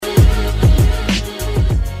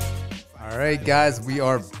right, guys, we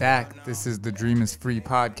are back. This is the Dream is Free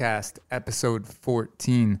podcast, episode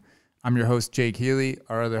 14. I'm your host, Jake Healy.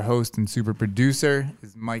 Our other host and super producer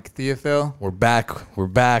is Mike Theophil. We're back.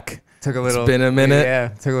 Took a little. It's been a minute. Yeah,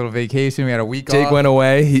 took a little vacation. We had a week off. Jake went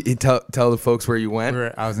away. He tell the folks where you went.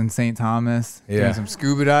 I was in St. Thomas doing some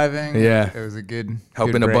scuba diving. Yeah. It was a good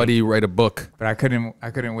helping good a buddy write a book. But I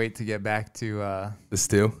couldn't wait to get back to The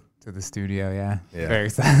stew. to the studio. Yeah. Yeah. Very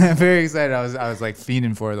excited. Very excited. I was like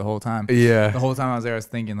fiending for it the whole time. Yeah. The whole time I was there, I was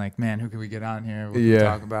thinking like, man, who can we get on here? What can we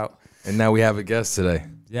talk about? And now we have a guest today.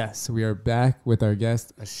 Yes, we are back with our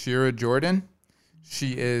guest, Ashira Jordan.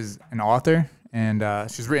 She is an author, and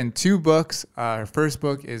she's written 2 books. Her first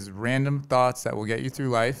book is Random Thoughts That Will Get You Through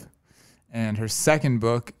Life, and her second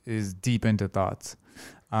book is Deep Into Thoughts.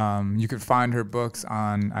 You could find her books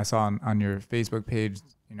on your Facebook page,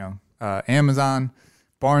 Amazon,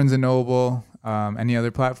 Barnes & Noble, any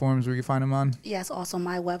other platforms we can find them on? Yes, also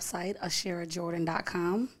my website,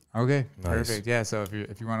 ashirajordan.com. Okay, nice. Perfect. Yeah, so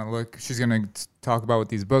if you want to look, she's going to talk about what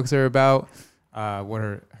these books are about, what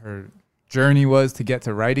her journey was to get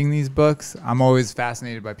to writing these books. I'm always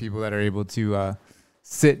fascinated by people that are able to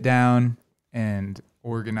sit down and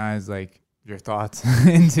organize like your thoughts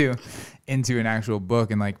into an actual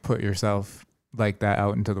book and like put yourself like that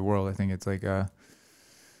out into the world. I think it's like a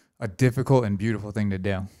difficult and beautiful thing to do.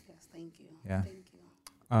 Yes, thank you. Yeah. Thank you.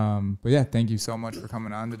 But yeah, thank you so much for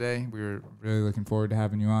coming on today. We were really looking forward to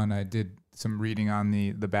having you on. I did some reading on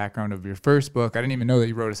the background of your first book. I didn't even know that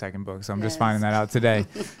you wrote a second book, so I'm just finding that out today.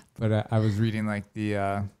 But I was reading like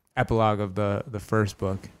the epilogue of the first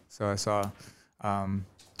book, so I saw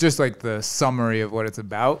just like the summary of what it's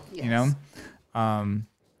about, Yes. But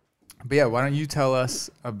yeah, why don't you tell us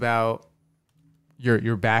about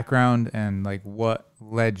your background and like what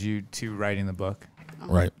led you to writing the book?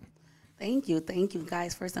 Right. Thank you,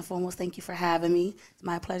 guys. First and foremost, thank you for having me. It's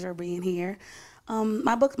my pleasure being here.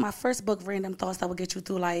 My first book, Random Thoughts That Will Get You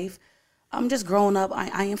Through Life. I'm just growing up.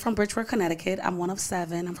 I am from Bridgeport, Connecticut. I'm one of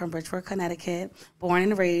 7. I'm from Bridgeport, Connecticut, born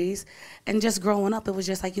and raised. And just growing up, it was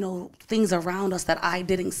just like, things around us that I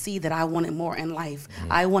didn't see that I wanted more in life.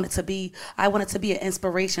 Mm-hmm. I wanted to be an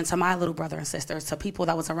inspiration to my little brother and sisters, to people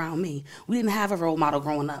that was around me. We didn't have a role model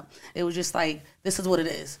growing up. It was just like, this is what it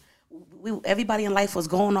is. Everybody in life was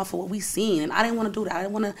going off of what we seen, and I didn't want to do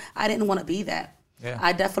that. I didn't want to be that. Yeah.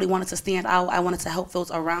 I definitely wanted to stand out. I wanted to help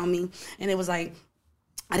those around me, and it was like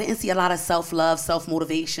I didn't see a lot of self-love,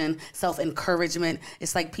 self-motivation, self-encouragement.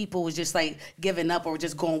 It's like people was just like giving up or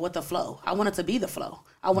just going with the flow. I wanted to be the flow.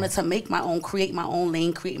 I wanted to create my own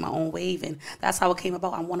lane, create my own wave, and that's how it came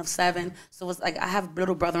about. I'm one of 7, so it's like I have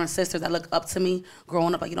little brother and sisters that look up to me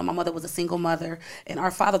growing up. Like, my mother was a single mother, and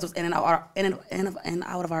our fathers was in and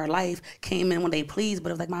out of our life, came in when they pleased, but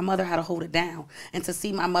it was like my mother had to hold it down. And to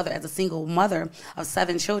see my mother as a single mother of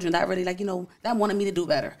 7 children, that really that wanted me to do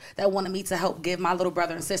better. That wanted me to help give my little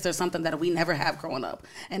brother and sister something that we never have growing up.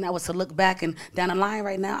 And that was to look back, and down the line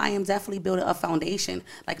right now, I am definitely building a foundation.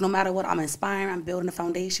 Like, no matter what, I'm inspiring, I'm building a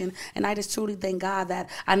foundation. And I just truly thank God that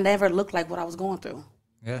I never looked like what I was going through.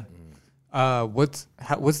 Yeah. What's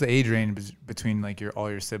the age range between like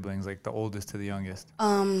all your siblings, like the oldest to the youngest?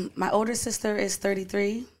 My older sister is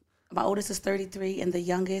 33. My oldest is 33, and the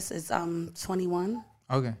youngest is 21.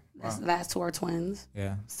 Okay. Wow. The last 2 are twins.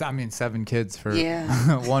 Yeah. So, 7 kids for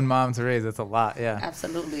Yeah. one mom to raise. That's a lot. Yeah.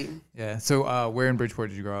 Absolutely. Yeah. So where in Bridgeport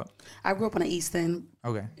did you grow up? I grew up on the East End.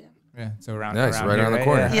 Okay. Yeah. So around Nice, around right here, around the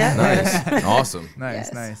corner. Yeah. Nice. Awesome. Nice.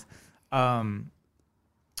 Yes. Nice.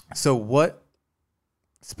 So what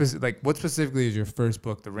specifically is your first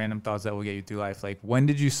book, The Random Thoughts That Will Get You Through Life? Like, when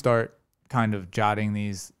did you start kind of jotting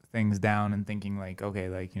these things down and thinking like, okay,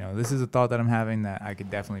 like, this is a thought that I'm having that I could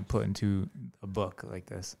definitely put into a book like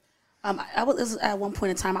this? This was at one point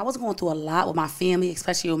in time, I was going through a lot with my family,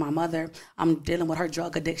 especially with my mother. I'm dealing with her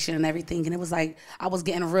drug addiction and everything. And it was like, I was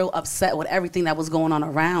getting real upset with everything that was going on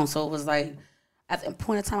around. So it was like, at the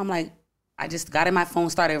point in time, I'm like, I just got in my phone,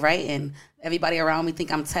 started writing. Everybody around me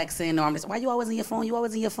think I'm texting, or I'm just, why you always in your phone? You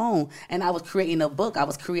always in your phone. And I was creating a book.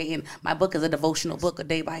 My book is a devotional book, a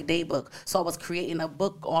day-by-day book. So I was creating a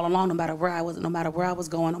book all along, no matter where I was going,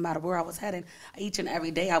 no matter where I was headed. Each and every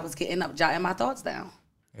day I was getting up, jotting my thoughts down.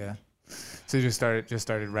 Yeah. So you just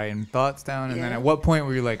started writing thoughts down, and then at what point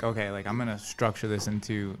were you like, okay, like I'm gonna structure this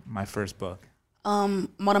into my first book? One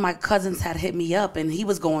of my cousins had hit me up, and he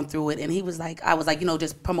was going through it, and he was like, I was like,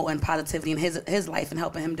 just promoting positivity in his life and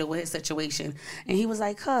helping him deal with his situation. And he was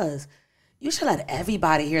like, cuz, you should let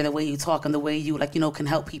everybody hear the way you talk and the way you can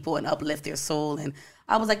help people and uplift their soul. And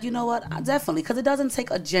I was like, you know what? Definitely, because it doesn't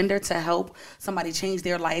take a gender to help somebody change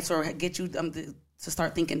their lives or get you to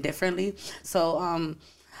start thinking differently. So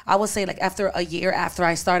I would say, like, after a year after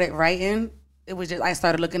I started writing, it was just I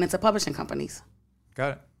started looking into publishing companies.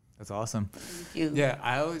 Got it. That's awesome. Thank you. Yeah,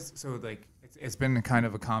 I always like it's been kind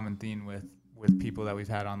of a common theme with people that we've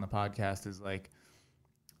had on the podcast is like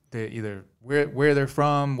they either where they're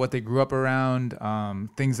from, what they grew up around,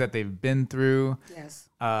 things that they've been through. Yes.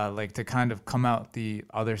 Like to kind of come out the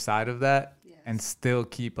other side of that Yes. and still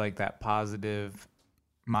keep like that positive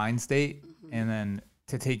mind state, and then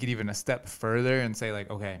to take it even a step further and say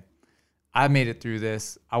like, okay, I made it through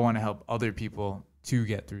this. I want to help other people to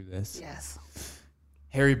get through this. Yes.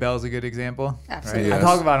 Harry Bell's a good example. Absolutely. Right? Yes. I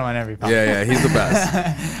talk about him on every podcast. Yeah, he's the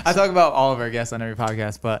best. I talk about all of our guests on every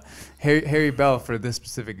podcast, but Harry Bell, for this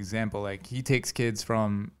specific example, like he takes kids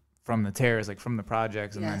from the terrace, like from the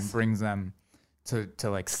projects, and then Yes. brings them to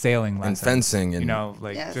like sailing And lessons. fencing and you know,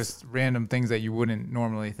 like Yes. just random things that you wouldn't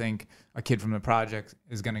normally think a kid from the project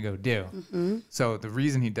is going to go do. Mm-hmm. So the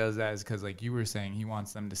reason he does that is because, like you were saying, he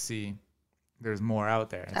wants them to see there's more out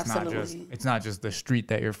there. Absolutely. It's not just the street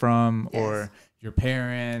that you're from Yes. or your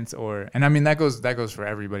parents and I mean that goes for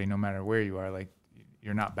everybody, no matter where you are. Like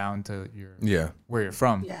you're not bound to where you're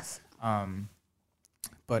from. Yes.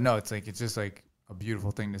 But no, it's just like a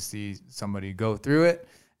beautiful thing to see somebody go through it.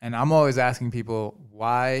 And I'm always asking people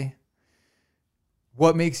what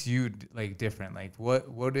makes you like different? Like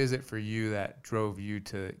what is it for you that drove you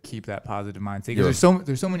to keep that positive mindset? Because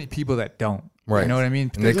there's so many people that don't. Right. You know what I mean?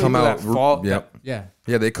 And they There's come people out, that fall. yep. Yeah.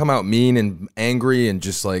 Yeah, they come out mean and angry and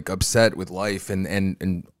just like upset with life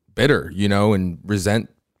and bitter, you know, and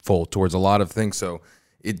resentful towards a lot of things. So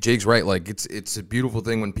Jake's right. Like it's a beautiful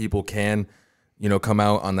thing when people can, you know, come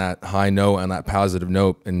out on that high note, on that positive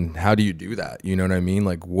note. And how do you do that? You know what I mean?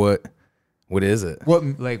 Like what is it?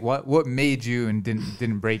 What made you and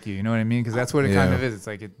didn't break you? You know what I mean? Because that's what it kind Yeah. of is. It's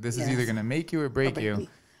like this is Yes. either gonna make you or break you.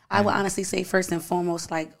 I would honestly say first and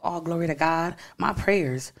foremost, like all glory to God, my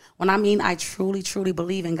prayers. When I mean I truly, truly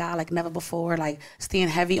believe in God like never before, like staying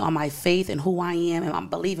heavy on my faith and who I am and I'm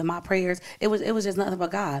believing my prayers. It was just nothing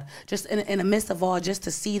but God. Just in the midst of all, just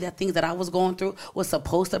to see that things that I was going through was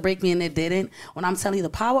supposed to break me and it didn't. When I'm telling you the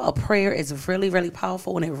power of prayer is really, really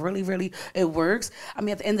powerful and it really, really it works. I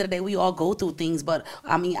mean, at the end of the day, we all go through things, but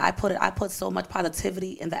I mean, I put so much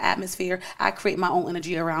positivity in the atmosphere. I create my own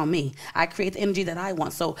energy around me. I create the energy that I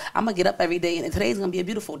want. So I'm gonna get up every day, and today's gonna be a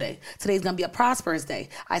beautiful day. Today's gonna be a prosperous day.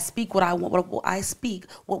 I speak what I want. I speak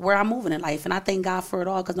where I'm moving in life, and I thank God for it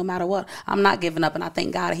all. Because no matter what, I'm not giving up, and I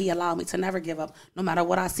thank God He allowed me to never give up, no matter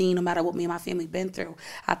what I seen, no matter what me and my family been through.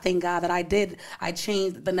 I thank God that I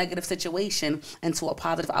changed the negative situation into a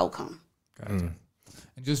positive outcome. Gotcha.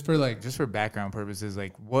 And just for background purposes,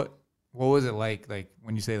 like what was it like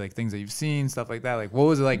when you say like things that you've seen, stuff like that? Like what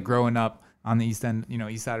was it like growing up on the east end,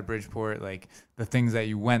 east side of Bridgeport, like the things that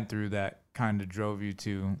you went through that kind of drove you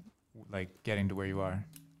to like getting to where you are?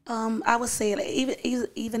 I would say like,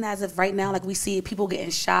 even as of right now, like we see people getting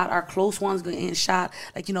shot, our close ones getting shot,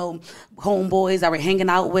 like, homeboys that we're hanging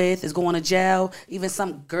out with is going to jail. Even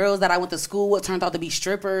some girls that I went to school with turned out to be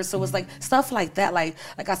strippers. So it's like stuff like that. Like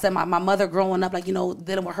I said, my mother growing up, like,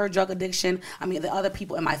 dealing with her drug addiction. I mean, the other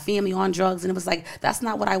people in my family on drugs. And it was like, that's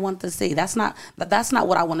not what I wanted to see. That's not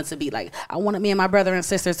what I wanted to be like. I wanted me and my brother and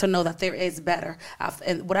sisters to know that there is better.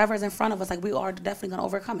 And whatever is in front of us, like we are definitely going to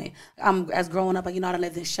overcome it. As growing up, like, I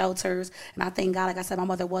lived in shelters, and I thank God, like I said, my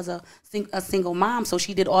mother was a single mom, so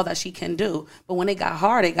she did all that she can do. But when it got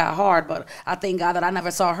hard. But I thank God that I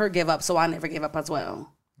never saw her give up, so I never gave up as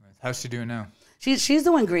well. How's she doing now? She's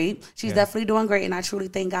doing great. She's definitely doing great, and I truly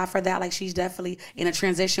thank God for that. Like, she's definitely in a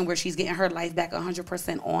transition where she's getting her life back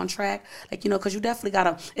 100% on track. Like, because you definitely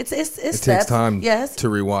gotta. It steps. takes time. Yes. To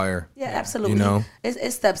rewire. Yeah, absolutely.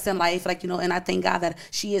 It's steps in life, like, and I thank God that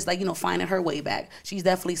she is, like, finding her way back. She's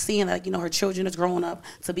definitely seeing, like, her children is growing up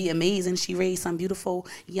to be amazing. She raised some beautiful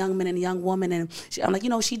young men and young women, and I'm like,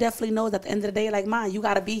 she definitely knows at the end of the day, like, Mom, you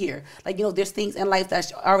gotta be here. Like, there's things in life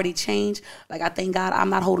that's already changed. Like, I thank God I'm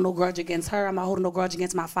not holding no grudge against her. I'm not holding no grudge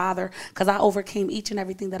against my father, because I overcame each and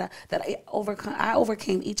everything that I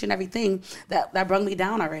overcame each and everything that brought me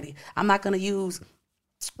down already. I'm not gonna use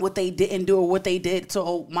what they didn't do or what they did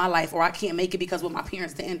to my life, or I can't make it because what my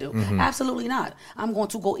parents didn't do. Absolutely not. I'm going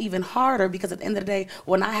to go even harder, because at the end of the day,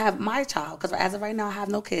 when I have my child, because as of right now I have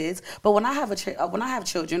no kids, but when I have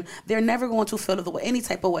children, they're never going to feel any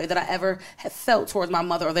type of way that I ever have felt towards my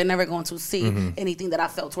mother, or they're never going to see anything that I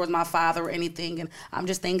felt towards my father or anything. And I'm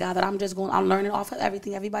just thank God that I'm learning off of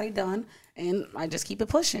everything everybody done, and I just keep it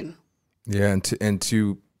pushing. Yeah, and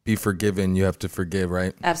to be forgiven, you have to forgive,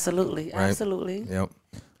 right? Absolutely, right? Absolutely. Yep.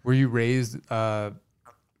 Were you raised like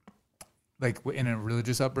in a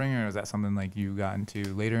religious upbringing, or is that something like you got into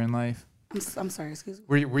later in life? I'm sorry, excuse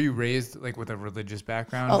me. Were you raised like with a religious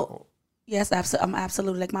background? Oh, Yes,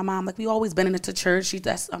 absolutely. Like my mom, like we always been into church. She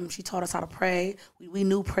taught us how to pray. We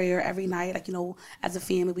knew prayer every night. Like, as a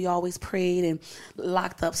family, we always prayed and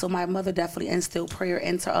locked up. So my mother definitely instilled prayer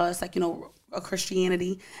into us. Like, a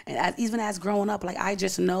Christianity, and even as growing up, like I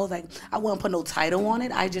just know, like I wouldn't put no title on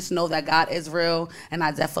it. I just know that God is real, and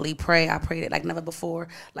I definitely pray. I prayed it like never before.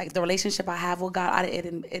 Like the relationship I have with God, I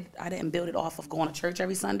didn't build it off of going to church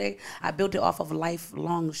every Sunday. I built it off of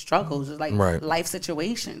lifelong struggles, like life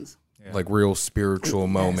situations. Yeah. Like real spiritual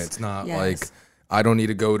moments, not like I don't need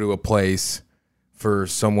to go to a place for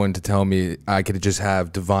someone to tell me. I could just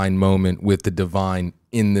have divine moment with the divine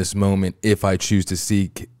in this moment if I choose to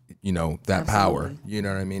seek, that power. You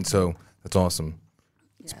know what I mean? So that's awesome.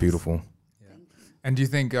 It's beautiful. Yeah. And do you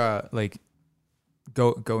think like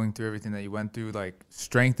going through everything that you went through like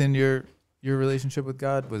strengthened your relationship with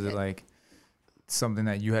God? Was it like something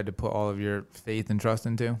that you had to put all of your faith and trust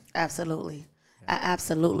into? Absolutely.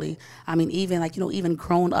 Absolutely. I mean, even like, even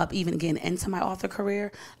growing up, even getting into my author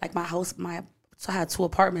career, like so I had 2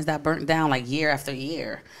 apartments that burnt down like year after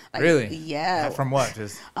year. Like, really? Yeah. From what?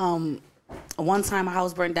 Just one time my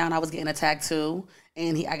house burned down, I was getting a tattoo,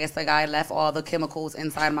 and I guess the guy left all the chemicals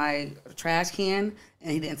inside my trash can,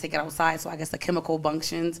 and he didn't take it outside. So I guess the chemical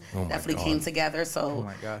functions definitely came together. So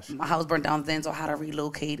my house burned down then, so I had to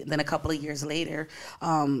relocate. And then a couple of years later,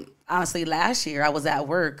 honestly, last year I was at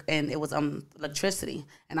work, and it was electricity,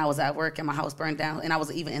 and I was at work, and my house burned down, and I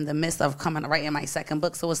was even in the midst of writing my second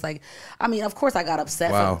book. So it's like, I mean, of course I got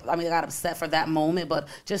upset. I got upset for that moment, but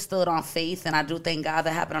just stood on faith, and I do thank God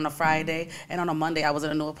that happened on a Friday, and on a Monday I was in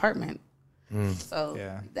a new apartment. So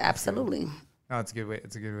absolutely. No, it's a good way.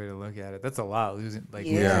 It's a good way to look at it. That's a lot, losing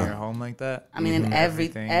your home like that. I mean, in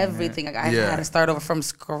everything. I had to start over from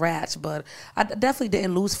scratch, but I definitely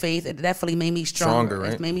didn't lose faith. It definitely made me stronger.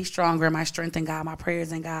 Right? It made me stronger. My strength in God, my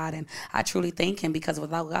prayers in God, and I truly thank Him, because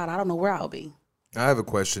without God, I don't know where I'll be. I have a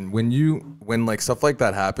question. When like stuff like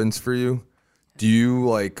that happens for you, do you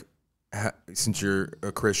like, since you're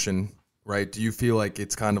a Christian, right? Do you feel like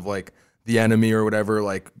it's kind of like the enemy or whatever,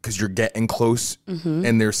 like because you're getting close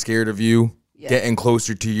and they're scared of you getting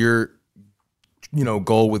closer to your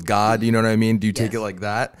goal with God? You know what I mean? Do you take it like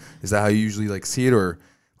that? Is that how you usually like see it? Or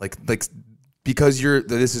like because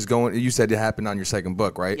you said it happened on your second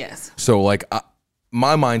book, right? Yes. So like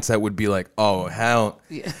my mindset would be like, oh hell,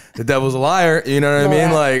 the devil's a liar. You know what I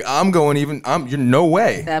mean? Like you're no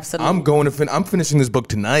way. Absolutely. I'm finishing this book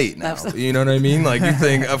tonight now. Absolutely. You know what I mean? Like you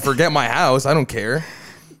think, forget my house, I don't care.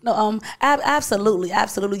 No, absolutely.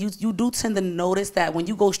 You do tend to notice that when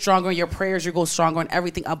you go stronger in your prayers, you go stronger in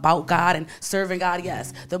everything about God and serving God.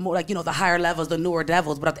 Yes, the more the higher levels, the newer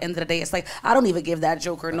devils. But at the end of the day, it's like I don't even give that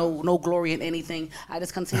joker no glory in anything. I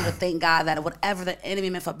just continue to thank God that whatever the enemy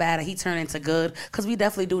meant for bad, He turned into good. Because we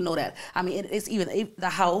definitely do know that. I mean, it's even the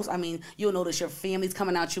house. I mean, you'll notice your family's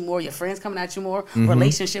coming at you more, your friends coming at you more.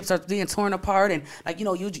 Relationships are being torn apart, and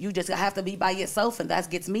you just have to be by yourself, and that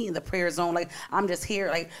gets me in the prayer zone. Like I'm just here,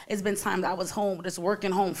 like. It's been times I was home, just working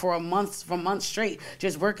home for months straight,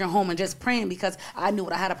 just working home and just praying, because I knew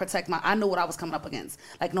what I had to protect I knew what I was coming up against,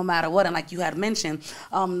 like no matter what. And like you had mentioned,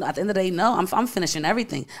 at the end of the day, no, I'm finishing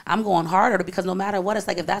everything. I'm going harder, because no matter what, it's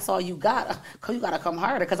like if that's all you got to come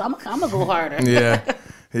harder, because I'm gonna go harder. Yeah,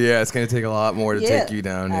 it's gonna take a lot more to take you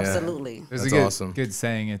down. Absolutely. There's a good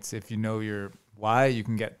saying. It's if you know your why, you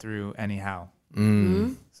can get through anyhow.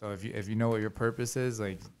 So if you know what your purpose is,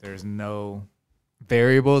 like there's no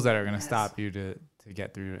variables that are going to stop you to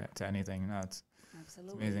get through to anything. No, it's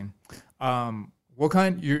amazing. What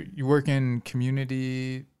kind you work in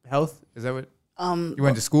community health? Is that what you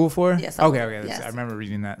went to school for? Yes. Okay. Yes. I remember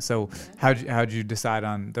reading that. So how'd you decide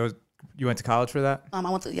on those? You went to college for that? I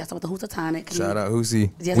went to Housatonic. Shout out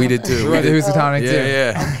Hoosie. Yes, we did too. We went to Housatonic too.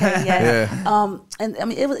 Yeah. Okay, yeah. And I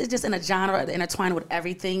mean, it's just in a genre intertwined with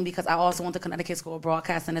everything, because I also went to Connecticut School of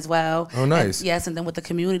Broadcasting as well. Oh, nice. And, yes, and then with the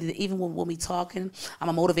community, even when we talking, I'm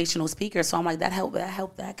a motivational speaker, so I'm like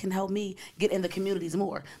that can help me get in the communities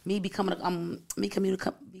more. Me becoming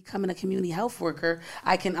a community health worker,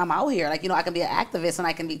 I'm out here, like I can be an activist, and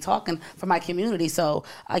I can be talking for my community. So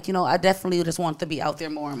I definitely just want to be out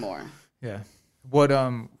there more and more. Yeah. What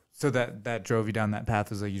so that drove you down that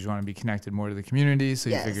path, was like you just want to be connected more to the community,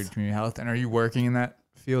 so you figured community health. And are you working in that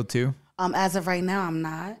field too? As of right now, I'm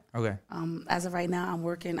not. Okay. As of right now,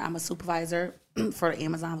 I'm a supervisor for the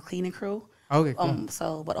Amazon cleaning crew. Okay,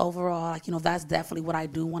 cool. But overall, that's definitely what I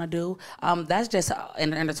do want to do. That's just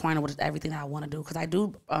intertwined with everything that I want to do, because I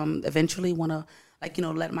do eventually want to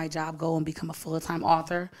let my job go and become a full-time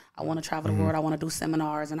author. I want to travel the world. I want to do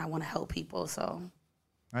seminars, and I want to help people. So.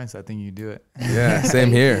 Nice. I think you do it. Yeah, same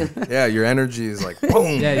here. Yeah, your energy is like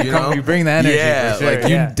boom. Yeah, you know? you bring the energy. Yeah, for sure. like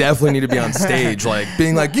you definitely need to be on stage, like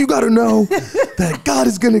being like, you got to know that God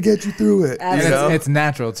is gonna get you through it. And You know? it's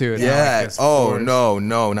natural too. It's not Yeah. like this Oh forced.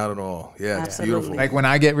 no, not at all. Yeah, it's Absolutely. beautiful. Like when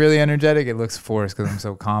I get really energetic, it looks forced because I'm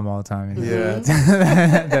so calm all the time. Yeah.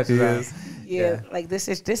 That's just Yeah, like this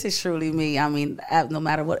is truly me. I mean, no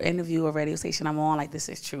matter what interview or radio station I'm on, like this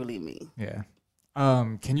is truly me. Yeah.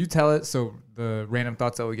 Can you tell it? So the random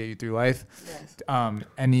thoughts that will get you through life. Yes.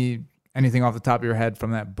 Anything off the top of your head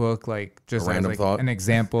from that book, like just A as random like thought? an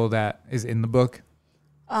example that is in the book?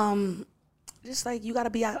 Just like you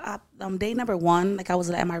gotta be day number one. Like I was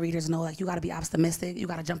letting my readers know, like you gotta be optimistic. You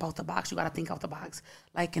gotta jump out the box. You gotta think out the box.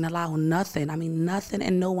 Like and allow nothing. I mean nothing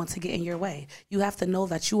and no one to get in your way. You have to know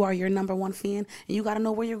that you are your number one fan, and you gotta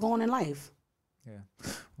know where you're going in life. Yeah.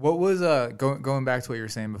 What was going back to what you were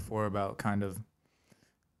saying before about kind of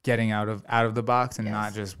getting out of the box and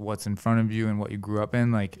not just what's in front of you and what you grew up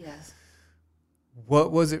in? Like, Yes.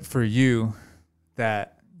 what was it for you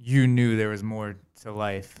that you knew there was more to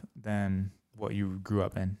life than what you grew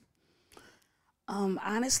up in?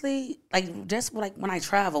 Honestly, like just like when I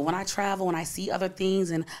travel, when I see other things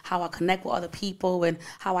and how I connect with other people and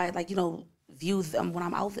how I view them when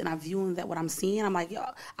I'm out and I'm viewing that what I'm seeing, I'm like, yo,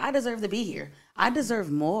 I deserve to be here. I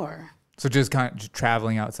deserve more. So just kind of just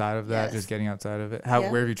traveling outside of that, Yes. just getting outside of it.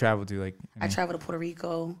 Yeah. Where have you traveled to? Like, I traveled to Puerto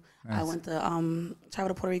Rico. Nice. I went to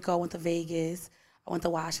traveled to Puerto Rico. I went to Vegas. I went to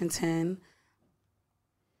Washington.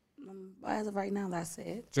 As of right now, that's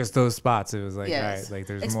it. just those spots. It was like, Yes. right, like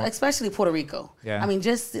there's more. Especially Puerto Rico. Yeah. I mean,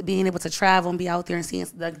 just being able to travel and be out there and seeing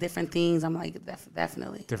the different things, I'm like,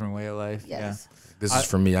 definitely. Different way of life. Yes. This is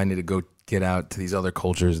for me. I need to go get out to these other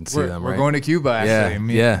cultures and see Yeah. them. We're right? going to Cuba,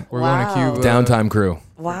 actually. Yeah. We're Wow. going to Cuba. Downtime crew.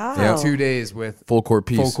 Wow. Yeah. 2 days with Full court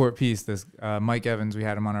piece. Full Court Peace. This Mike Evans, we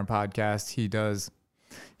had him on our podcast. He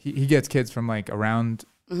gets kids from like around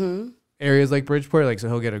areas like Bridgeport. Like, so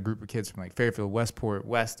he'll get a group of kids from like Fairfield, Westport,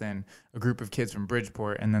 Weston, a group of kids from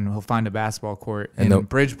Bridgeport, and then he'll find a basketball court in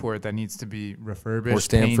Bridgeport that needs to be refurbished, Or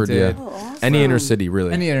Stanford, painted. yeah. Oh, awesome. Any inner city,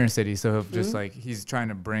 really. Any inner city. So he'll just like, he's trying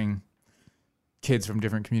to bring kids from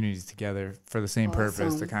different communities together for the same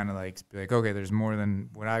purpose, to kind of like be like, okay, there's more than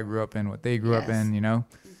what I grew up in, what they grew up Yes. in, you know?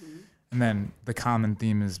 And then the common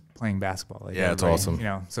theme is playing basketball. Like Yeah, it's everybody, awesome. You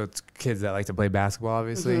know, so it's kids that like to play basketball,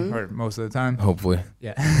 obviously, or most of the time. Hopefully.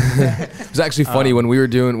 Yeah. It was actually funny when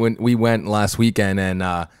we went last weekend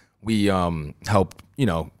and we helped,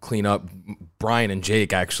 clean up. Brian and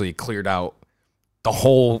Jake actually cleared out the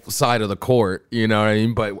whole side of the court, you know what I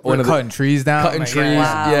mean? But We're cutting trees down. cutting like, trees,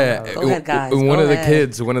 Wow. yeah. Go ahead, guys. And Go one of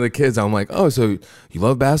ahead. the kids, I'm like, oh, so you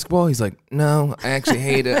love basketball? He's like, no, I actually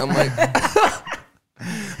hate it. I'm like,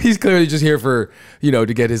 he's clearly just here for, to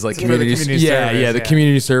get his like For the community, community service, the yeah.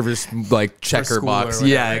 community service like checker school box. or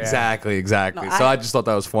Yeah, whatever, exactly. No, So I just thought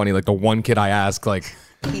that was funny. Like the one kid I asked, like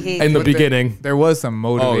He hates in the it. beginning. There was some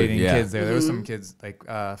motivating yeah. kids there. There was some kids like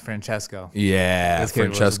Francesco. Yeah, This kid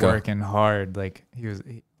Francesco. was working hard. Like he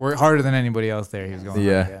worked harder than anybody else there. He was going.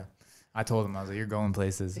 Yeah. Hard, yeah. I told him, I was like, "You're going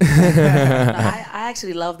places." No, I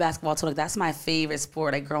actually love basketball too. Like that's my favorite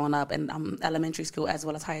sport. Like growing up in elementary school as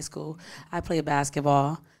well as high school, I played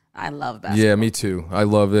basketball. I love basketball. Yeah, me too. I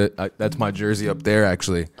love it. That's my jersey up there,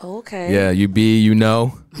 actually. Okay. Yeah, you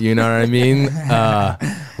know what I mean.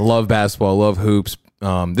 Love basketball, love hoops.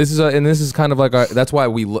 This is kind of like that's why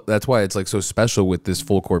it's like so special with this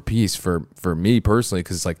full court piece for me personally,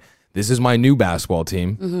 because it's like this is my new basketball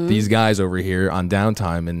team. These guys over here on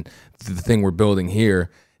downtime, and the thing we're building here,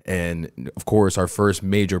 and of course our first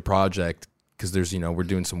major project, because there's we're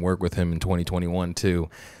doing some work with him in 2021 too.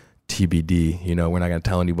 TBD, we're not gonna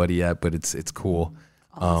tell anybody yet, but it's cool.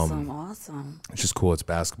 Awesome. It's just cool. It's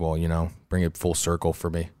basketball, bring it full circle for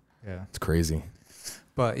me. Yeah. It's crazy.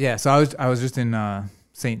 But yeah, so I was just in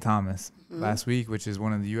St. Thomas last week, which is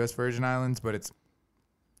one of the U.S. Virgin Islands, but it's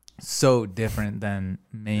so different than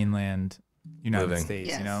mainland United Living. States,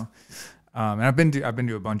 Yes. And I've been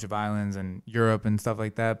to a bunch of islands in Europe and stuff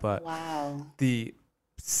like that, but Wow. the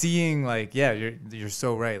seeing like you're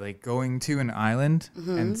so right, like going to an island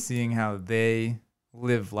and seeing how they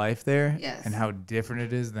live life there Yes. and how different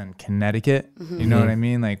it is than Connecticut. You know what I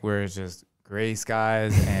mean? Like where it's just gray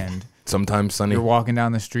skies and Sometimes sunny. you're walking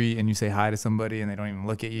down the street and you say hi to somebody and they don't even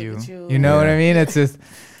look at you. at you. You know what Yeah. I mean?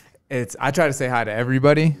 I try to say hi to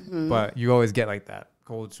everybody, but you always get like that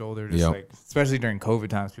cold shoulder, just Yep. like, especially during COVID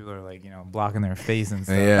times, people are like, blocking their face and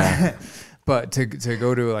stuff. Yeah. But to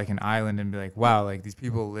go to like an island and be like, wow, like these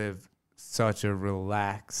people live such a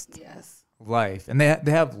relaxed Yes. life, and they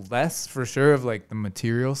have less for sure of like the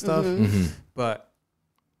material stuff, but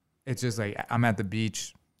it's just like I'm at the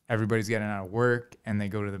beach everybody's getting out of work and they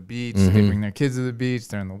go to the beach. They bring their kids to the beach.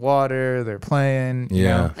 They're in the water. They're playing. You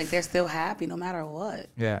know? Like they're still happy no matter what.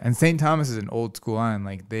 Yeah. And St. Thomas is an old school island.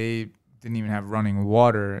 Like they didn't even have running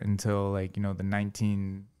water until like, you know, the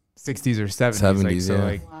 1960s or 70s. Like, so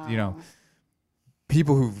like, you know,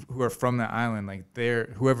 people who are from that island, like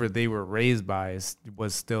whoever they were raised by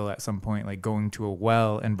was still at some point like going to a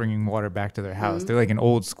well and bringing water back to their house. They're like an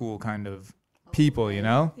old school kind of people, you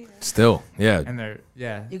know? Still, yeah. And they're,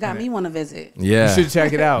 You got me want to visit. Yeah. You should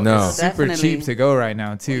check it out. No. It's super cheap to go right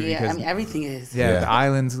now too. Yeah, because, I mean, everything is. Yeah, the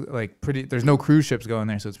island's like there's no cruise ships going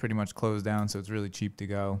there, so it's pretty much closed down, so it's really cheap to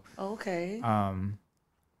go. Okay.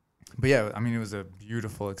 But yeah, I mean, it was a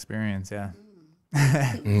beautiful experience, yeah.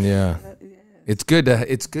 Yeah. It's good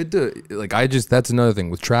to like, that's another thing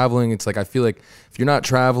with traveling. It's like, I feel like if you're not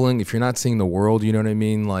traveling, if you're not seeing the world, you know what I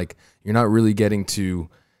mean? Like you're not really getting to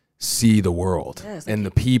see the world and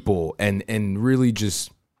the people and really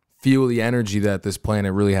just feel the energy that this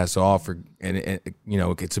planet really has to offer. And you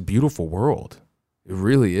know, it's a beautiful world. It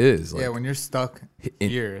really is. Like, yeah, when you're stuck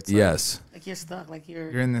here, it's like you're stuck, like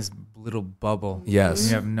you're in this little bubble. Yes.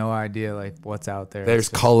 You have no idea like what's out there. There's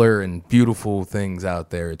color and beautiful things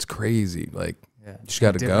out there. It's crazy. Like you just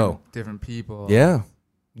got to go. Different people. Yeah.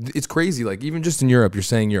 It's crazy. Like even just in Europe, you're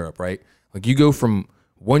saying Europe, right? Like you go from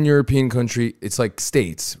one European country, it's like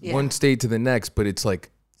states, one state to the next, but it's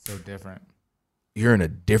like so different. You're in a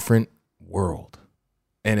different world.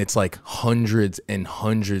 And it's like hundreds and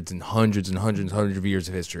hundreds and hundreds and hundreds and hundreds of years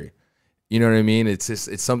of history. You know what I mean? It's just,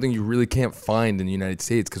 it's something you really can't find in the United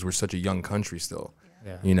States because we're such a young country still.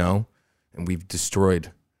 Yeah. You know? And we've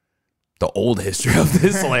destroyed the old history of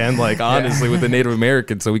this land, like honestly, with the Native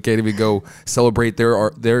Americans, so we can't even go celebrate their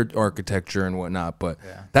architecture and whatnot. But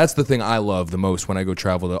that's the thing I love the most when I go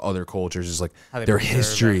travel to other cultures is like their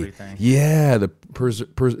history. Everything. Yeah, the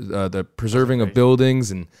preserving of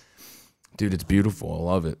buildings, and dude, it's beautiful. I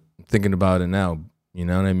love it. I'm thinking about it now. You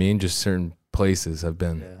know what I mean? Just certain places I've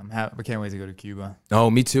been. Yeah, I can't wait to go to Cuba. Oh,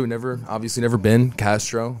 me too. Obviously never been.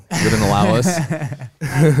 Castro wouldn't allow us.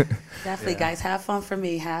 Definitely, guys. Have fun for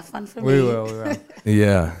me. Have fun for we me. will.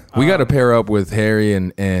 Yeah, we got to pair up with Harry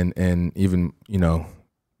and even, you know,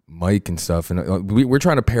 Mike and stuff, and we're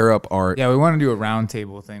trying to pair up our. Yeah, we want to do a round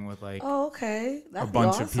table thing with like. Oh, okay. That'd a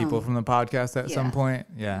bunch awesome. of people from the podcast at some point.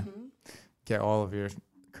 Yeah, get all of your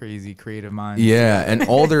crazy creative minds. Yeah, and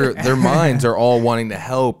all their minds are all wanting to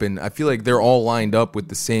help, and I feel like they're all lined up with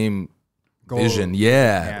the same vision.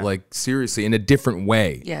 Yeah, like seriously, in a different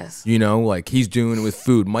way. Yes. You know, like he's doing it with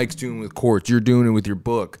food, Mike's doing it with courts, you're doing it with your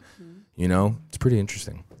book. You know, it's pretty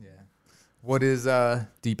interesting. Yeah. What is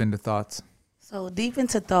Deep Into Thoughts? So Deep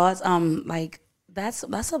Into Thoughts, like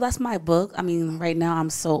that's my book. I mean, right now I'm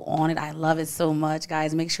so on it. I love it so much,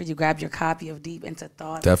 guys. Make sure you grab your copy of Deep Into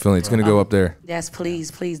Thoughts. Definitely, it's gonna go up there. Yes,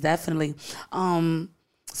 please, definitely.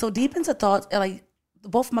 So Deep Into Thoughts, like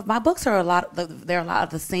both my books are they're a lot of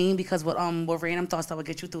the same because with Random Thoughts That Will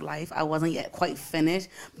Get You Through Life, I wasn't yet quite finished.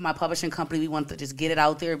 My publishing company, we wanted to just get it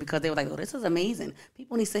out there because they were like, oh, this is amazing.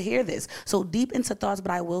 People need to hear this. So Deep Into Thoughts, but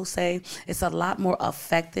I will say it's a lot more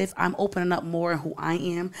effective. I'm opening up more who I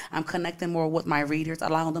am. I'm connecting more with my readers,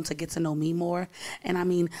 allowing them to get to know me more. And I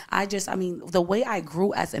mean, the way I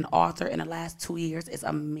grew as an author in the last 2 years is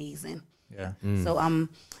amazing. Yeah.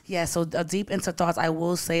 So Deep Into Thoughts, I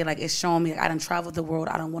will say, like, it's showing me, like, I done traveled the world.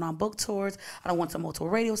 I done went on book tours. I done went to multiple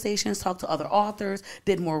radio stations, talked to other authors,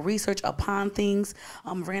 did more research upon things.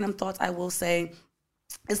 Random Thoughts, I will say,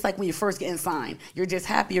 it's like when you're first getting signed. You're just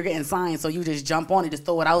happy you're getting signed, so you just jump on it, just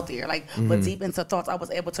throw it out there. Like, but Deep Into Thoughts, I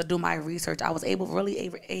was able to do my research. I was able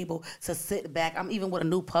to sit back. I'm even with a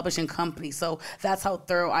new publishing company, so that's how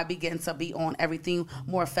thorough I begin to be on everything,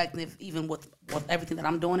 more effective, even with everything that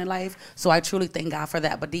I'm doing in life. So I truly thank God for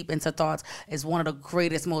that. But Deep Into Thoughts is one of the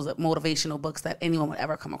greatest, most motivational books that anyone would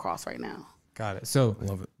ever come across right now. Got it. So,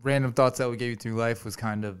 love it. Random Thoughts That Will Get You Through Life was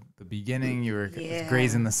kind of the beginning. You were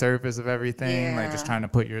grazing the surface of everything, like just trying to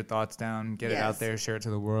put your thoughts down, get it out there, share it to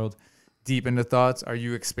the world. Deep Into Thoughts, are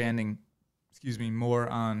you expanding, more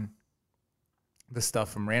on the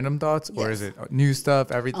stuff from Random Thoughts, or is it new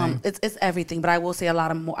stuff, everything? It's everything, but I will say a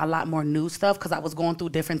lot more new stuff because I was going through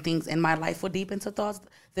different things in my life with Deep Into Thoughts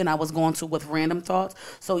than I was going to with Random Thoughts.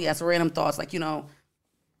 So yes, Random Thoughts, like, you know,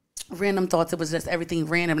 Random Thoughts, it was just everything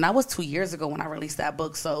random. And that was 2 years ago when I released that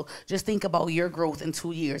book. So just think about your growth in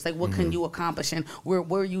 2 years. Like, what can you accomplish, and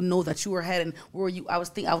where you know that you were heading? I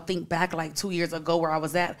would think back like 2 years ago where I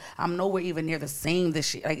was at. I'm nowhere even near the same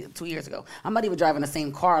this year, like 2 years ago. I'm not even driving the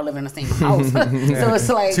same car, living in the same house. So it's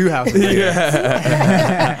like 2 houses.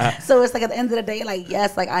 So it's like at the end of the day, like,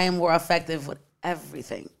 yes, like I am more effective with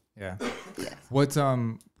everything. Yeah. Yes. What's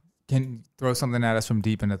can throw something at us from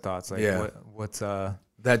deep into thoughts. Like Yeah. what's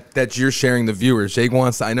that you're sharing the viewers. Jake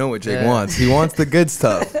wants. I know what Jake wants. He wants the good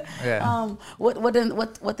stuff. yeah.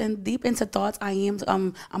 What then deep into thoughts I am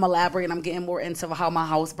I'm elaborating. I'm getting more into how my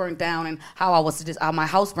house burned down and how I was just my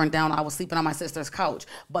house burned down. I was sleeping on my sister's couch,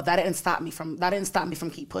 but that didn't stop me from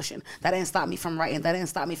keep pushing. That didn't stop me from writing. That didn't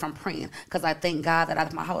stop me from praying, because I thank God that out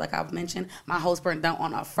of my house, like I've mentioned, my house burned down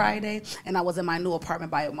on a Friday and I was in my new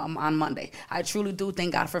apartment on Monday. I truly do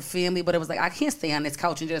thank God for family, but it was like I can't stay on this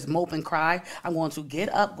couch and just mope and cry. I'm going to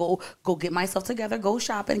get up, go get myself together, go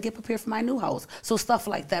shopping, and get prepared for my new house. So stuff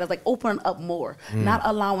like that is like opening up more, not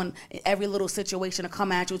allowing every little situation to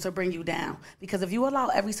come at you to bring you down. Because if you allow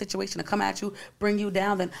every situation to come at you, bring you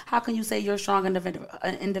down, then how can you say you're a strong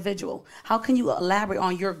individual? How can you elaborate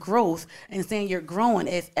on your growth and saying you're growing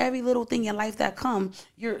if every little thing in life that comes,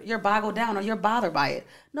 you're boggled down or you're bothered by it?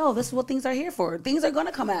 No, this is what things are here for. Things are going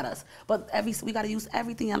to come at us. But we got to use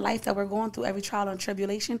everything in life that we're going through, every trial and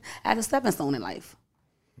tribulation, as a stepping stone in life.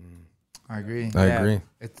 I agree. I agree.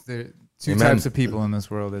 It's the two Amen. types of people in this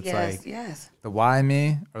world. It's the why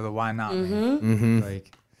me or the why not me.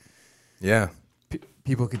 Like, Yeah.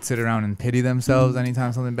 people could sit around and pity themselves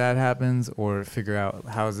anytime something bad happens, or figure out,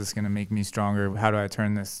 how is this going to make me stronger? How do I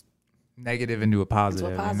turn this negative into a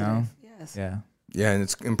positive? You know? Yes. Yeah. Yeah, and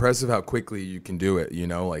it's impressive how quickly you can do it. You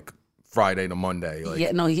know, like Friday to Monday. Like,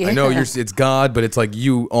 I know it's God, but it's like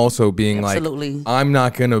you also being Absolutely. like, I'm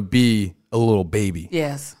not gonna be a little baby.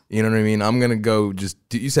 Yes. You know what I mean? I'm gonna go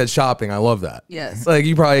you said shopping. I love that. Yes. Like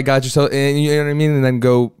you probably got yourself, and you know what I mean, and then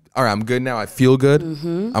go. All right, I'm good now. I feel good.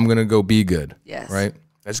 I'm gonna go be good. Yes. Right.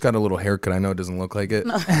 I just got a little haircut. I know it doesn't look like it.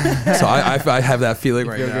 No. So I have that feeling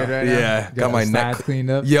right feel now. good right now? Yeah. Got my neck cleaned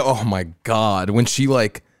up. Yeah. Oh my God. When she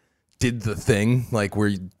like did the thing, like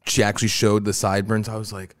where she actually showed the sideburns, I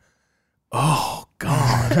was like, oh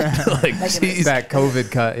God. like geez. That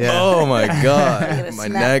COVID cut. Yeah. Oh my God. My snap-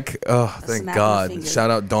 neck. Oh, thank snap God. of the Shout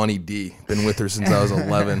out Donnie D. Been with her since I was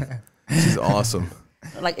 11. She's awesome.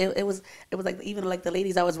 Like it was like, even like the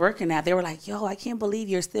ladies I was working at, they were like, yo, I can't believe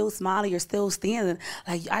you're still smiling, you're still standing.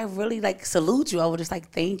 Like, I really like salute you. I was just like,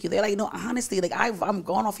 thank you. They're like, no, honestly, like I'm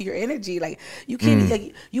going off of your energy. Like you can't,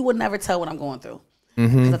 like, you would never tell what I'm going through.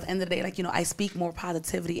 Because at the end of the day, like, I speak more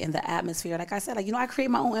positivity in the atmosphere. Like I said, like, I create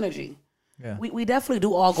my own energy. Yeah. We definitely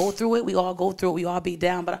do all go through it. We all go through it. We all be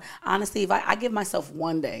down. But honestly, if I give myself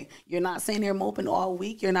one day, you're not sitting here moping all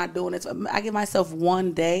week. You're not doing it. So I give myself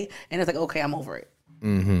one day, and it's like, okay, I'm over it.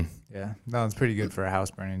 Yeah, that was pretty good for a house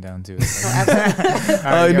burning down too.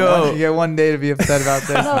 I know. You get one day to be upset about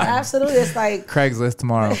this. No, absolutely. It's like Craigslist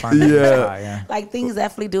tomorrow. Yeah. like things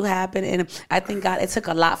definitely do happen, and I think God, it took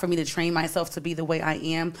a lot for me to train myself to be the way I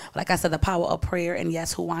am. Like I said, the power of prayer, and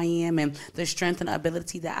yes, who I am, and the strength and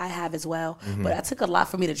ability that I have as well. But it took a lot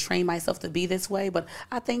for me to train myself to be this way. But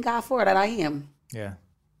I thank God for it, that I am. Yeah.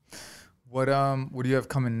 What do you have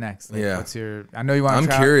coming next? Like, Yeah. what's your? I know you want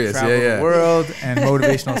to curious. travel the world and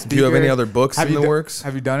motivational speaker. Do you have any other books in the works?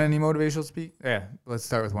 Have you done any motivational speak? Yeah. Let's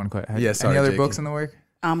start with one quick. Sorry, any other Jakey. books in the work?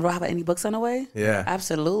 Do I have any books on the way? Yeah.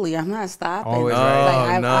 Absolutely. I'm not stopping. Always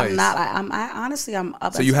right. I'm not. I honestly, I'm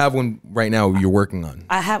up. So you have one right now you're working on?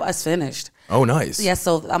 I have us finished. Oh, nice. Yeah,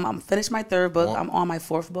 so I'm finished my third book. I'm on my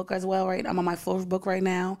fourth book as well. Right, I'm on my fourth book right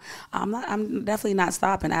now. I'm definitely not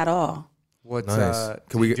stopping at all. What's Nice.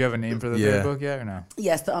 do you have a name for the third book yet or no?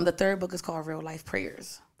 Yes, the third book is called Real Life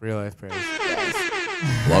Prayers. Real life prayers.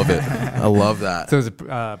 Love it. I love that. So it's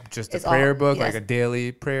just a prayer book, yes. like a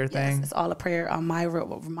daily prayer thing. Yes, it's all a prayer on my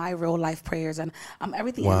real life prayers, and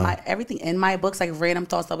everything Wow. everything in my books, like random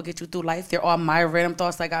thoughts that will get you through life. They're all my random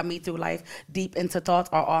thoughts that got me through life. Deep into thoughts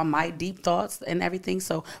are all my deep thoughts and everything.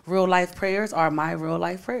 So real life prayers are my real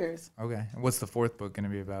life prayers. Okay. And what's the fourth book going to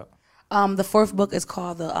be about? The fourth book is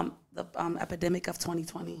called the epidemic of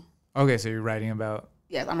 2020. Okay, so you're writing about.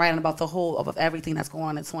 Yes, I'm writing about the whole of everything that's going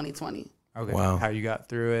on in 2020. Okay. Wow. How you got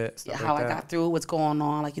through it. Yeah, Stuff how like I that. got through it, what's going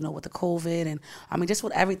on, like, with the COVID, and just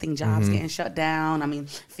with everything, jobs getting shut down.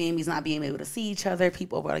 Families not being able to see each other.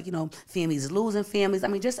 People were like, families losing families.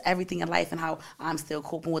 Just everything in life, and how I'm still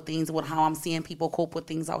coping with things, with how I'm seeing people cope with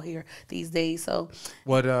things out here these days. So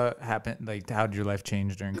What happened? Like, how did your life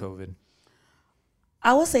change during COVID?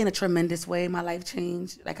 I would say in a tremendous way, my life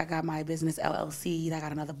changed. Like, I got my business LLC. I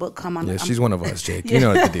got another book coming. Yeah, she's one of us, Jake. Yeah. You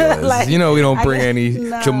know what the deal is. Like, we don't bring I- any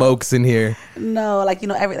no. jamokes in here. No, like,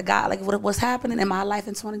 every God, like what's happening in my life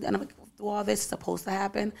in 20, and through all this. It's supposed to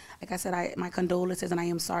happen. Like I said, my condolences, and I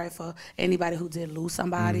am sorry for anybody who did lose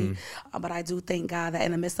somebody. But I do thank God that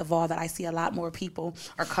in the midst of all that, I see a lot more people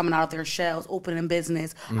are coming out of their shells, opening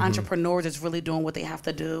business. Entrepreneurs is really doing what they have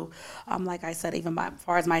to do. Like I said, even as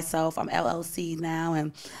far as myself, I'm LLC now,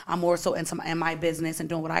 and I'm more so in my business and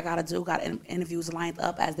doing what I got to do. Got interviews lined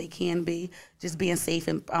up as they can be, just being safe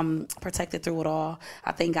and protected through it all.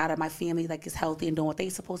 I thank God that my family is healthy and doing what they're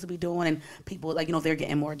supposed to be doing, and people they're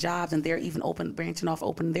getting more jobs and they're even branching off,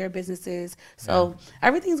 opening their businesses. So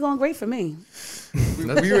everything's going great for me. We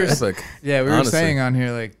were saying on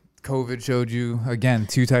here COVID showed you again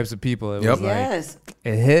 2 types of people. It was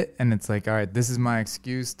it hit, and it's like, all right, this is my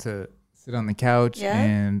excuse to sit on the couch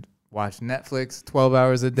and watch Netflix 12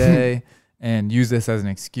 hours a day and use this as an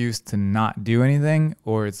excuse to not do anything.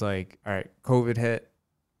 Or it's like, all right, COVID hit.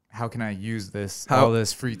 How can I use all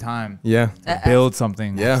this free time to build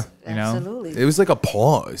something? Yeah. Absolutely. It was like a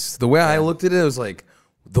pause. The way I looked at it, it was like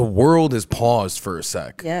the world is paused for a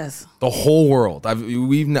sec. Yes. The whole world. Have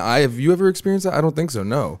you ever experienced that? I don't think so.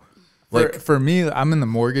 No. For me, I'm in the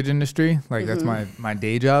mortgage industry. That's my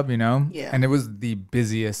day job, Yeah. And it was the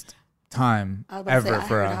busiest time ever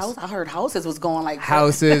for us. I heard houses was going like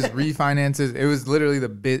houses, refinances. It was literally the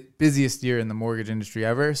busiest year in the mortgage industry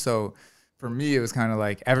ever. So for me, it was kind of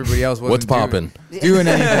like everybody else wasn't doing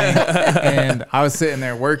anything. And I was sitting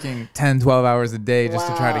there working 10, 12 hours a day just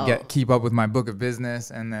to try to keep up with my book of business.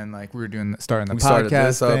 And then we were starting the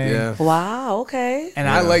podcast thing. Wow, okay. And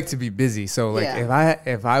I like to be busy. So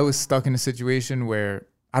if I was stuck in a situation where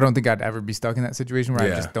I don't think I'd ever be stuck in that situation where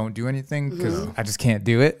I just don't do anything because I just can't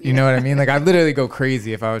do it. You know what I mean? I'd literally go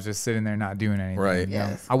crazy if I was just sitting there not doing anything. Right.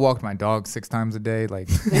 Yes. I walked my dog 6 times a day,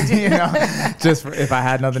 just if I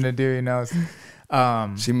had nothing to do,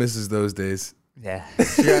 She misses those days. Yeah.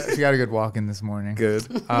 She got a good walk in this morning. Good.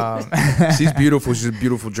 She's beautiful. She's a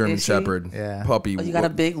beautiful German Shepherd. Yeah. Puppy. Oh, you got a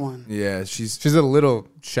big one. Yeah. She's a little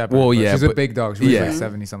shepherd. Well, yeah. She's a big dog. She weighs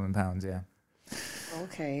 70-something pounds. Yeah.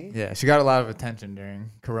 Okay. Yeah, she got a lot of attention during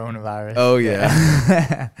coronavirus. Oh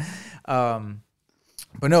yeah.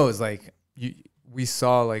 But no, it's we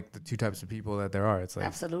saw the 2 types of people that there are. It's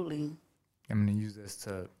absolutely. I'm gonna use this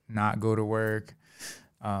to not go to work.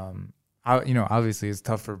 Obviously it's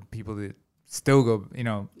tough for people to still go.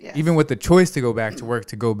 Even with the choice to go back to work,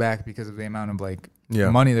 to go back because of the amount of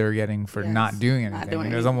money they were getting for not doing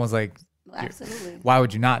anything. It was almost absolutely. Why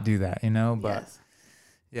would you not do that? But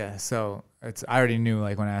yeah, so. I already knew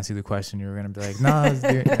when I asked you the question, you were gonna be like, "No, I was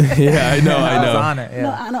doing it." Yeah, I know. I was on it. Yeah. No,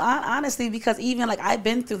 I know. Honestly, because even I've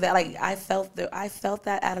been through that. I felt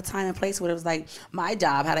that at a time and place where it was my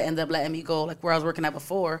job had to end up letting me go. Where I was working at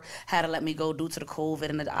before had to let me go due to the COVID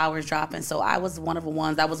and the hours dropping. So I was one of the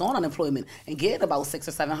ones that was on unemployment and getting about $600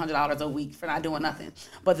 or $700 a week for not doing nothing.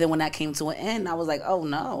 But then when that came to an end, I was like, "Oh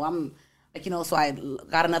no, I'm." So I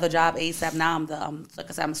got another job ASAP. Now I'm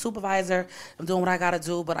I'm a supervisor. I'm doing what I got to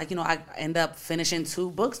do. But, I end up finishing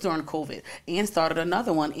 2 books during COVID and started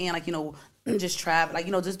another one. And, just travel,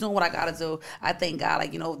 just doing what I got to do. I thank God,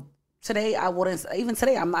 today I wouldn't, even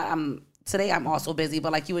today today I'm also busy.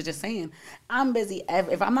 But like you were just saying, I'm busy.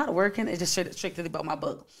 If I'm not working, it's just strictly about my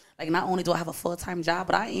book. Not only do I have a full-time job,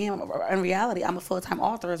 but I am, in reality, I'm a full-time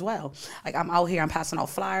author as well. I'm out here, I'm passing out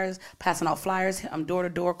flyers, I'm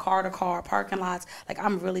door-to-door, car-to-car, parking lots.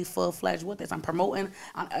 I'm really full-fledged with this. I'm promoting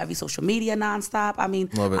on every social media nonstop. I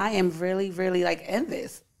mean, I am really, really, in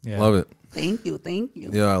this. Yeah. Love it. Thank you.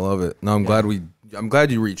 Yeah, I love it. No, I'm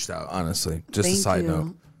glad you reached out, honestly. Just a side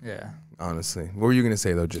note. Yeah. Honestly. What were you going to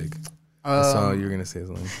say, though, Jake? I saw you were gonna say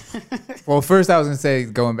something. Well, first I was gonna say,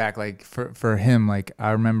 going back, for him,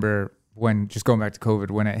 I remember when, just going back to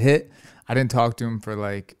COVID, when it hit, I didn't talk to him for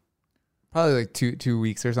probably 2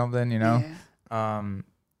 weeks or something, Yeah. And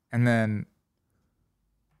then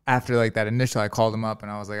after that initial, I called him up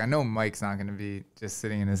and I was like, I know Mike's not gonna be just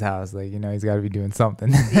sitting in his house, he's got to be doing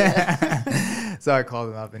something. Yeah. So I called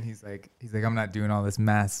him up and he's like, I'm not doing all this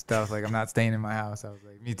mass stuff. I'm not staying in my house. I was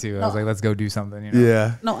like, me too. I was like, let's go do something.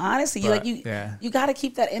 Yeah. No, honestly, you got to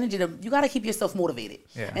keep that energy. You got to keep yourself motivated.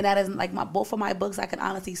 Yeah. And that is both of my books. I can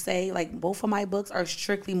honestly say both of my books are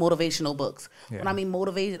strictly motivational books. Yeah. When I mean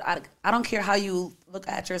motivated, I don't care how you look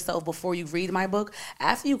at yourself before you read my book.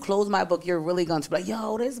 After you close my book, you're really going to be like,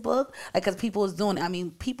 yo, this book, because people is doing it. I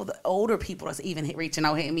mean, the older people that's even reaching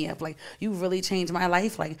out, hitting me up, you really changed my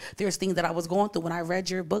life. There's things that I was going through when I read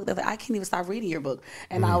your book that I can't even stop reading your book.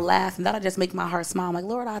 And I'll laugh, and that'll just make my heart smile. I'm like,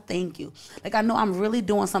 Lord, I thank you. I know I'm really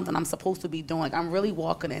doing something I'm supposed to be doing. I'm really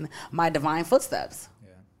walking in my divine footsteps.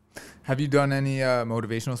 Yeah. Have you done any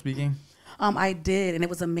motivational speaking? I did, and it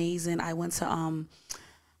was amazing. I went to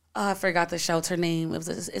I forgot the shelter name.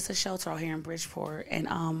 It's a shelter out here in Bridgeport, and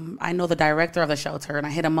I know the director of the shelter, and I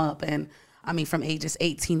hit him up, and I mean from ages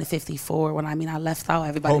 18 to 54. When I left out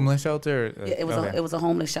everybody. Homeless shelter. Yeah, it was a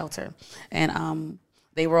homeless shelter, and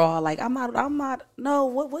they were all like, I'm not, no,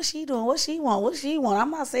 what's she doing? What she want?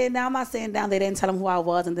 I'm not saying down. They didn't tell them who I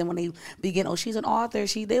was. And then when they began, oh, she's an author.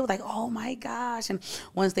 They were like, oh my gosh. And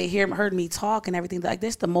once they heard me talk and everything, like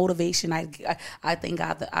this, the motivation I thank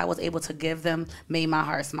God that I was able to give them made my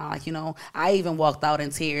heart smile. Like, I even walked out in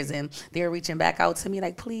tears, and they were reaching back out to me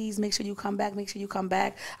like, please make sure you come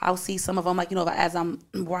back. I'll see some of them like, as I'm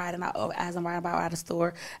riding about out of the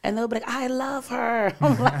store, and they'll be like, I love her.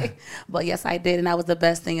 I'm like, but yes, I did. And that was the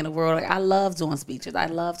best thing in the world. Like, I love doing speeches. I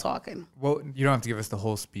love talking. Well, you don't have to give us the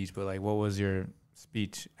whole speech, but like, what was your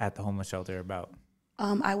speech at the homeless shelter about?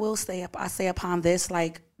 I will say upon this,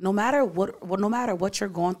 like, no matter what you're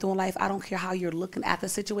going through in life, I don't care how you're looking at the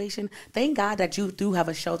situation. Thank God that you do have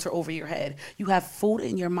a shelter over your head. You have food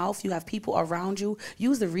in your mouth. You have people around you.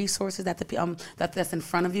 Use the resources that's in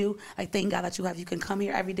front of you. Like, thank God that you can come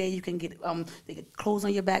here every day. You can get they get clothes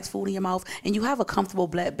on your backs, food in your mouth, and you have a comfortable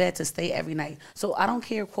bed to stay every night. So I don't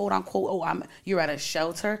care, quote unquote, you're at a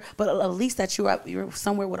shelter, but at least that you're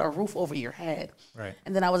somewhere with a roof over your head. Right.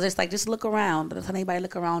 And then I was just like, just look around. Does anybody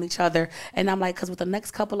look around each other? And I'm like, because with the next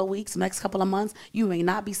couple of weeks, next couple of months, you may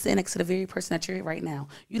not be sitting next to the very person that you're in right now.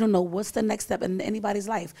 You don't know what's the next step in anybody's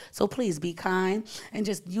life. So please be kind and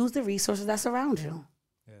just use the resources that surround you.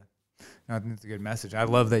 Yeah, no, I think it's a good message. I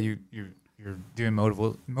love that you're doing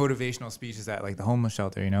motivational speeches at like the homeless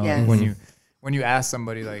shelter. Yes. Like when you ask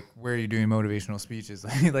somebody like, where are you doing motivational speeches?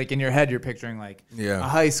 Like in your head, you're picturing like a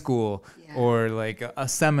high school or like a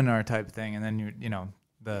seminar type thing, and then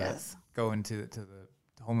go into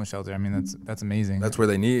the homeless shelter. I mean, that's amazing. That's where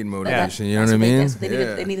they need motivation. You know what I mean?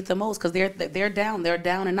 They need it the most because they're down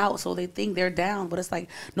and out. So they think they're down, but it's like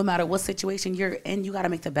no matter what situation you're in, you got to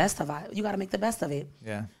make the best of it.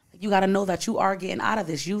 Yeah. You got to know that you are getting out of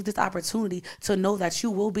this. Use this opportunity to know that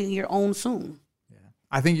you will be in your own soon. Yeah.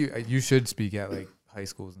 I think you should speak at like high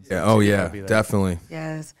schools and stuff. Yeah. Oh yeah, definitely.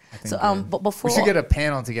 Yes. So but before we should get a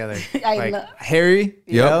panel together. Like Harry.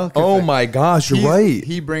 Yep. Oh my gosh, you're right.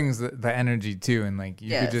 He brings the energy too, and like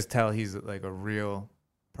you could just tell he's like a real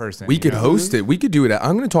person. We could host it. We could do it.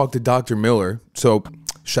 I'm going to talk to Dr. Miller. So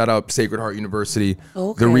shout out Sacred Heart University.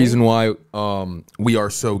 Okay. The reason why we are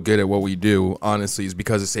so good at what we do, honestly, is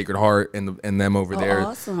because of Sacred Heart and them over there.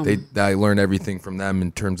 Awesome. I learned everything from them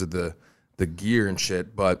in terms of the gear and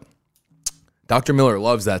shit. But Dr. Miller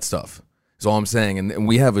loves that stuff, is all I'm saying. And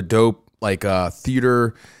we have a dope like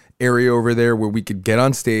theater area over there where we could get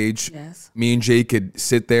on stage. Yes. Me and Jay could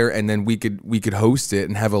sit there, and then we could host it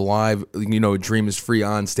and have a live, Dream is Free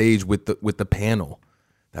on stage with the panel.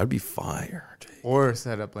 That would be fire. Jay. Or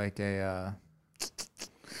set up like a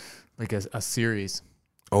series.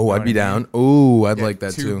 Oh, I'd be down. Oh, I'd like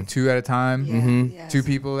that too. Two at a time. Yeah, Mm-hmm. yes. Two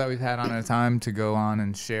people that we've had on at a time to go on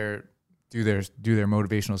and do their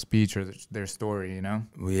motivational speech or their story,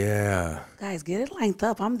 Yeah. Guys, get it lined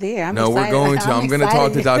up. I'm there. I'm No, excited. we're going to. I'm going to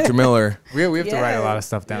talk to Dr. Miller. We have to write a lot of Yes.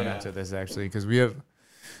 stuff down after this actually, because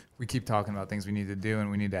we keep talking about things we need to do, and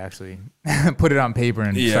we need to actually put it on paper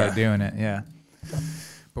and start doing it. Yeah.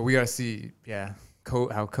 But we got to see,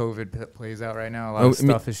 how COVID plays out right now. A lot of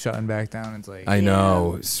stuff is shutting back down. It's like I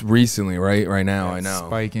know. It's recently, right now, I know.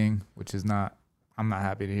 Spiking, which is not. I'm not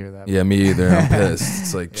happy to hear that. Yeah, me either. I'm pissed.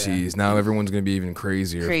 It's like, geez, now everyone's going to be even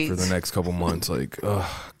crazier for the next couple months. Like,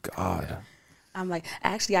 oh, God. Yeah. I'm like,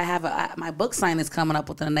 actually, I have my book signing is coming up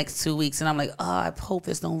within the next 2 weeks, and I'm like, I hope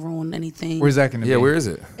this don't ruin anything. Where's that going to be? Yeah, where is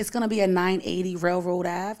it? It's gonna be at 980 Railroad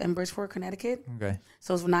Ave in Bridgeport, Connecticut. Okay.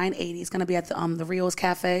 So it's 980. It's gonna be at the Rio's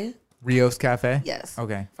Cafe. Rio's Cafe? Yes.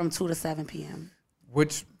 Okay. From 2 to 7 p.m.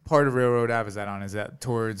 Which part of Railroad Ave is that on? Is that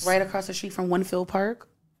towards? Right across the street from Winfield Park.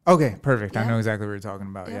 Okay, perfect. I Yeah. know exactly what you're talking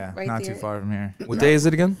about. Yeah, Yeah, right not there. too far from here. What day is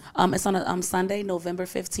it again? It's on a Sunday, November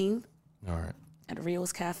 15th All right. at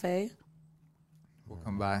Rio's Cafe. We'll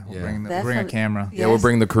come by. We'll Yeah. bring a Definitely. camera. Yeah, we'll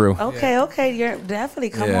bring the crew. Okay. You're definitely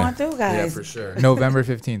come on through, guys. Yeah, for sure. November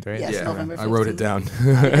 15th, right? Yes, Yeah, November I wrote it 15th. down.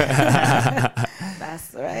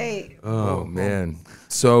 That's right. Oh, man.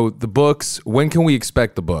 So the books, when can we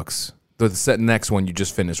expect the books? The next one you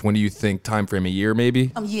just finished. When do you think? Time frame? A year,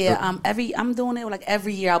 maybe? I'm doing it like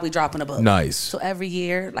every year. I'll be dropping a book. Nice. So every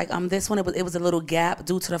year, like this one, it was a little gap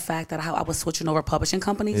due to the fact that I was switching over publishing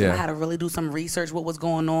companies. Yeah. And I had to really do some research what was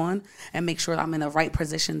going on and make sure I'm in the right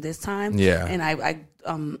position this time. Yeah. And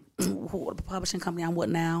the publishing company I'm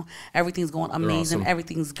with now, everything's going amazing. awesome.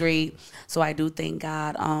 Everything's great. So I do thank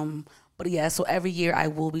God. But yeah, so every year I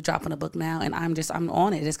will be dropping a book now, and I'm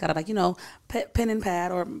on it. Just gotta pen and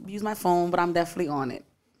pad or use my phone, but I'm definitely on it.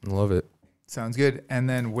 Love it. Sounds good. And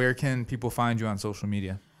then where can people find you on social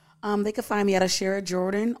media? They can find me at Ashira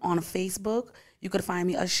Jordan on Facebook. You could find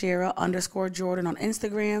me Ashira_Jordan on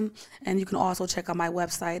Instagram. And you can also check out my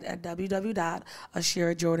website at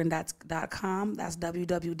www.ashirajordan.com. That's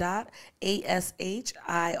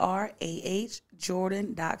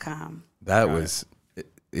www.ashirajordan.com. That was,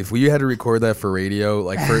 if we had to record that for radio,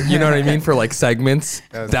 like for, you know what I mean? For like segments,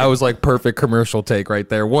 that was like perfect commercial take right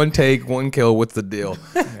there. One take, one kill. What's the deal?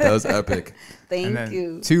 That was epic. Thank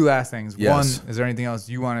you. Two last things. Yes. One, is there anything else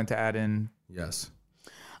you wanted to add in? Yes.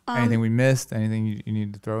 Anything we missed? Anything you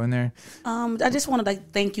need to throw in there? I just wanted to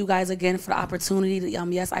thank you guys again for the opportunity.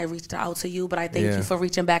 Yes, I reached out to you, but I thank you for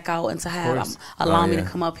reaching back out and to have allow me to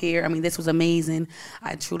come up here. I mean, this was amazing.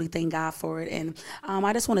 I truly thank God for it. And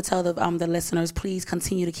I just want to tell the listeners, please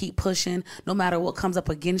continue to keep pushing, no matter what comes up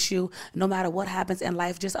against you, no matter what happens in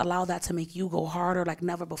life. Just allow that to make you go harder like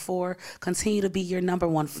never before. Continue to be your number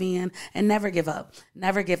one fan and never give up.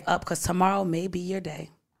 Never give up, because tomorrow may be your day.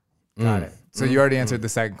 Got it. So you already answered the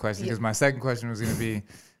second question, because my second question was going to be,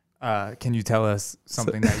 can you tell us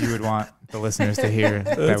something that you would want the listeners to hear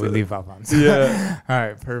that we leave off on? So, Yeah. All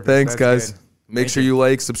right, perfect. Thanks, That's guys. good. Make sure you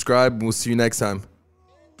like, subscribe, and we'll see you next time.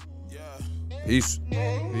 Peace.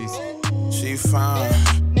 Peace. She fine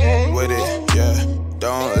with it, yeah.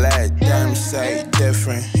 Don't let them say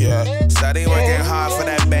different, yeah. Study working hard for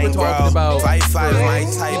that bankroll. 5'5", my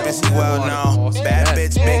type is well known. Bad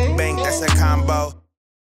bitch, big bank, that's a combo.